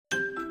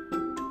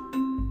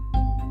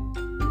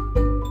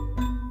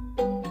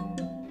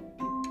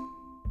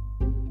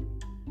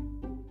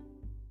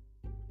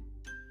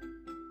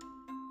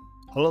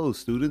Hello,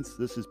 students.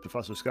 This is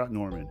Professor Scott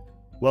Norman.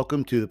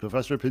 Welcome to the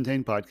Professor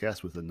Pintane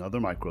podcast with another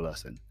micro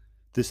lesson.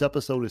 This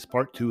episode is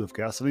part 2 of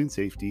gasoline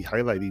safety,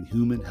 highlighting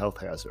human health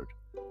hazard.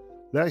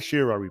 Last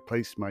year, I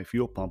replaced my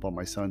fuel pump on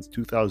my son's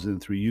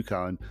 2003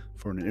 Yukon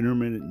for an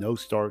intermittent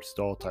no-start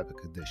stall type of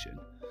condition.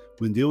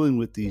 When dealing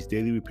with these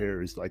daily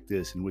repairs like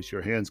this, in which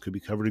your hands could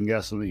be covered in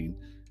gasoline,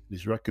 it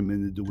is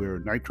recommended to wear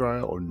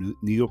nitrile or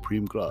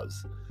neoprene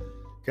gloves.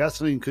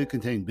 Gasoline could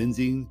contain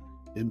benzene,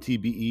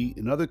 MTBE,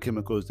 and other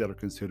chemicals that are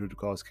considered to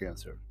cause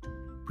cancer.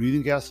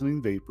 Breathing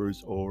gasoline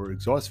vapors or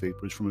exhaust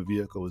vapors from a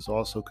vehicle is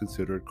also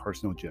considered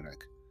carcinogenic.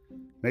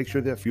 Make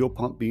sure that fuel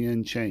pump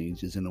being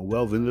changed is in a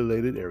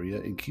well-ventilated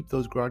area and keep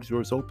those garage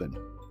doors open.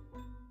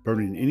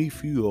 Burning any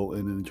fuel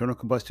in an internal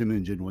combustion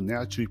engine will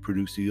naturally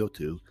produce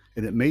CO2,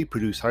 and it may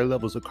produce high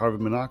levels of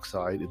carbon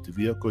monoxide if the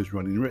vehicle is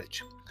running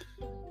rich.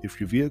 If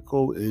your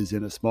vehicle is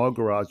in a small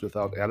garage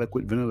without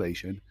adequate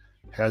ventilation,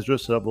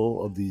 hazardous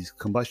level of these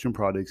combustion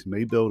products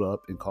may build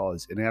up and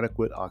cause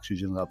inadequate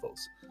oxygen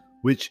levels,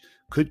 which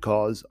could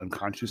cause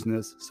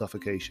unconsciousness,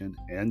 suffocation,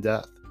 and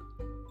death.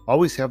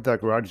 Always have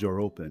that garage door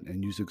open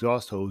and use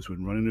exhaust hose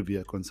when running a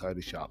vehicle inside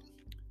a shop.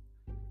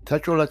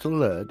 Tetraethyl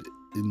lead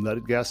in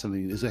leaded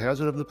gasoline is a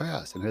hazard of the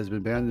past and has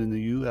been banned in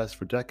the U.S.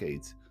 for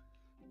decades,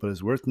 but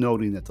it's worth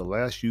noting that the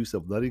last use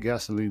of leaded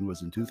gasoline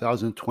was in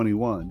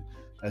 2021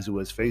 as it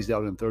was phased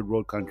out in third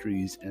world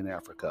countries and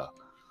Africa.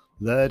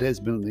 Lead has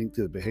been linked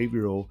to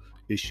behavioral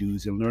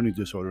issues and learning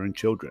disorder in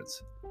children.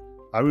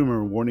 I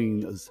remember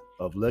warnings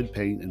of lead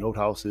paint in old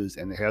houses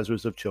and the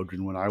hazards of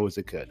children when I was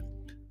a kid.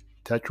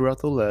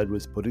 Tetraethyl lead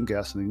was put in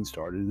gasoline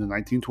started in the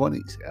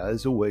 1920s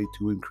as a way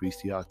to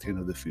increase the octane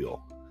of the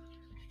fuel.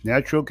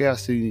 Natural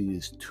gasoline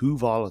is too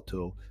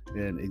volatile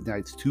and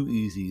ignites too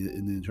easy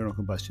in the internal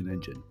combustion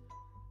engine.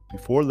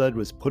 Before lead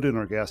was put in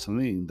our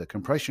gasoline, the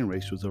compression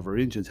ratios of our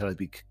engines had to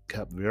be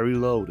kept very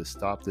low to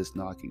stop this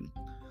knocking.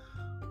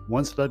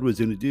 Once lead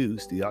was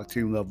introduced, the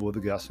octane level of the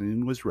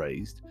gasoline was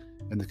raised,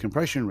 and the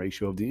compression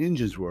ratio of the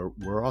engines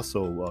were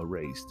also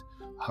raised.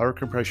 Higher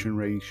compression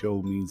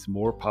ratio means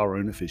more power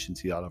and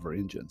efficiency out of our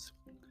engines.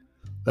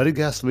 Leaded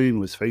gasoline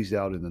was phased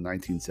out in the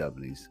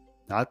 1970s,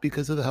 not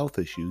because of the health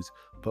issues,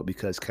 but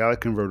because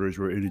catalytic converters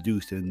were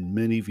introduced in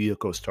many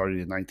vehicles starting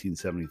in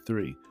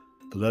 1973.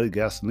 The leaded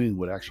gasoline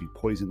would actually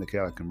poison the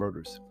catalytic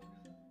converters.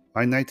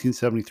 My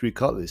 1973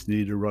 Cutlass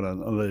needed to run on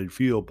unleaded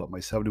fuel, but my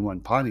 71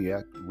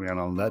 Pontiac ran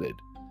unleaded.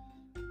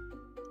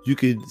 You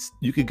could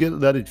get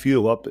leaded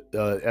fuel up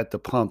at the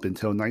pump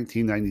until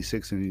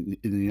 1996 in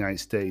the United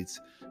States,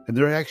 and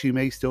there actually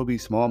may still be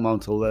small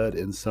amounts of lead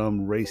in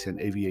some race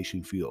and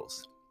aviation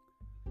fuels.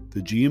 The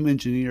GM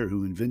engineer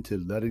who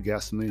invented leaded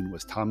gasoline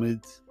was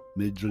Thomas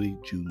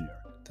Midgley Jr.,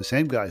 the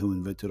same guy who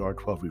invented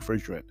R12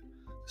 refrigerant,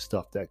 the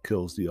stuff that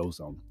kills the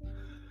ozone.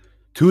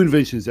 Two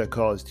inventions that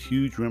caused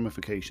huge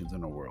ramifications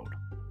in our world.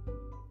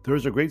 There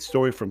is a great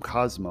story from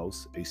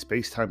Cosmos, a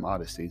space-time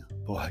odyssey.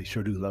 Boy, I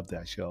sure do love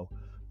that show.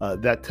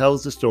 That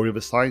tells the story of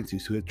a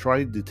scientist who had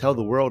tried to tell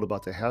the world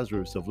about the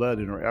hazards of lead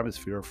in our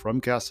atmosphere from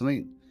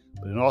gasoline,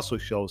 but it also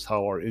shows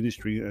how our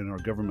industry and our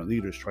government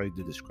leaders tried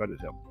to discredit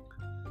him.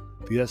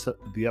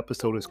 The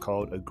episode is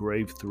called A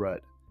Grave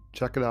Threat.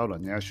 Check it out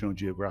on National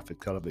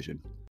Geographic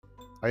Television.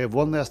 I have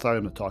one last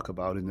item to talk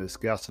about in this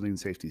gasoline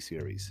safety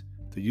series: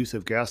 the use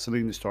of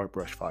gasoline to start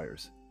brush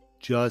fires.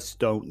 Just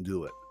don't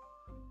do it.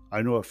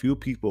 I know a few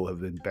people have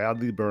been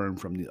badly burned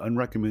from the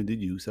unrecommended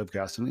use of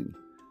gasoline.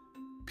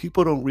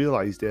 People don't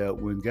realize that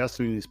when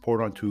gasoline is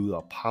poured onto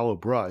a pile of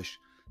brush,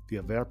 the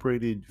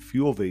evaporated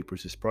fuel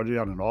vapors are spreading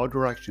out in all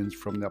directions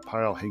from that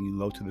pile hanging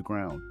low to the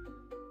ground.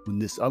 When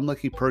this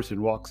unlucky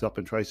person walks up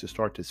and tries to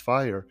start this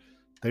fire,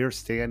 they are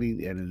standing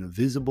in an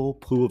invisible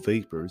pool of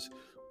vapors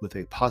with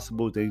a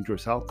possible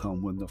dangerous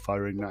outcome when the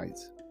fire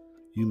ignites.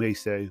 You may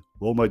say,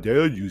 well, my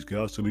dad used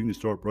gasoline to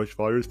start brush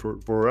fires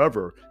for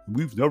forever, and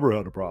we've never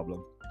had a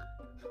problem.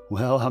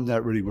 Well, I'm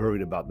not really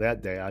worried about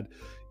that, Dad.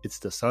 It's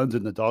the sons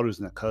and the daughters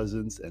and the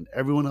cousins and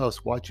everyone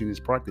else watching this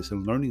practice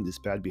and learning this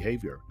bad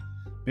behavior.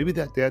 Maybe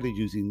that dad is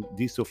using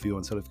diesel fuel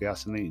instead of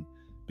gasoline.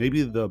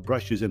 Maybe the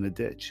brush is in a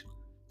ditch.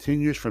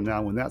 10 years from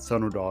now, when that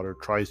son or daughter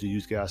tries to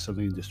use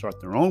gasoline to start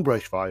their own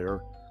brush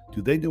fire,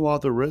 do they know all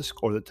the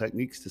risk or the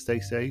techniques to stay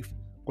safe?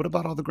 What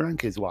about all the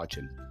grandkids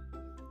watching?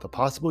 The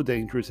possible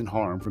dangers and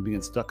harm from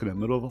being stuck in the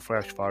middle of a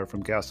flash fire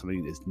from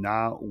gasoline is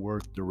not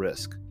worth the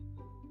risk.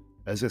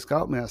 As a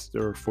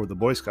scoutmaster for the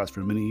Boy Scouts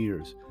for many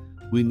years,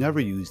 we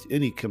never used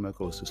any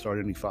chemicals to start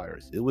any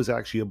fires. It was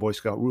actually a Boy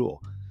Scout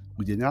rule.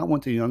 We did not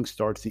want the young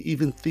starts to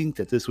even think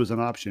that this was an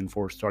option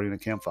for starting a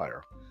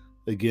campfire.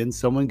 Again,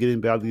 someone getting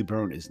badly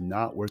burned is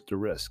not worth the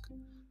risk.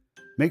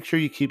 Make sure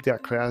you keep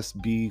that Class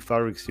B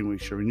fire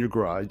extinguisher in your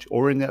garage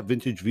or in that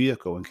vintage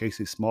vehicle in case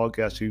a small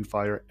gasoline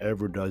fire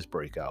ever does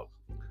break out.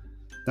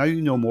 Now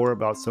you know more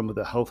about some of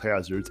the health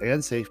hazards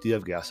and safety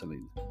of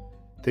gasoline.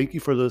 Thank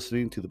you for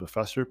listening to the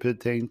Professor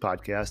Pintane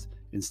podcast,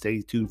 and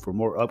stay tuned for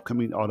more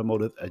upcoming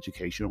automotive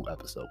educational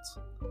episodes.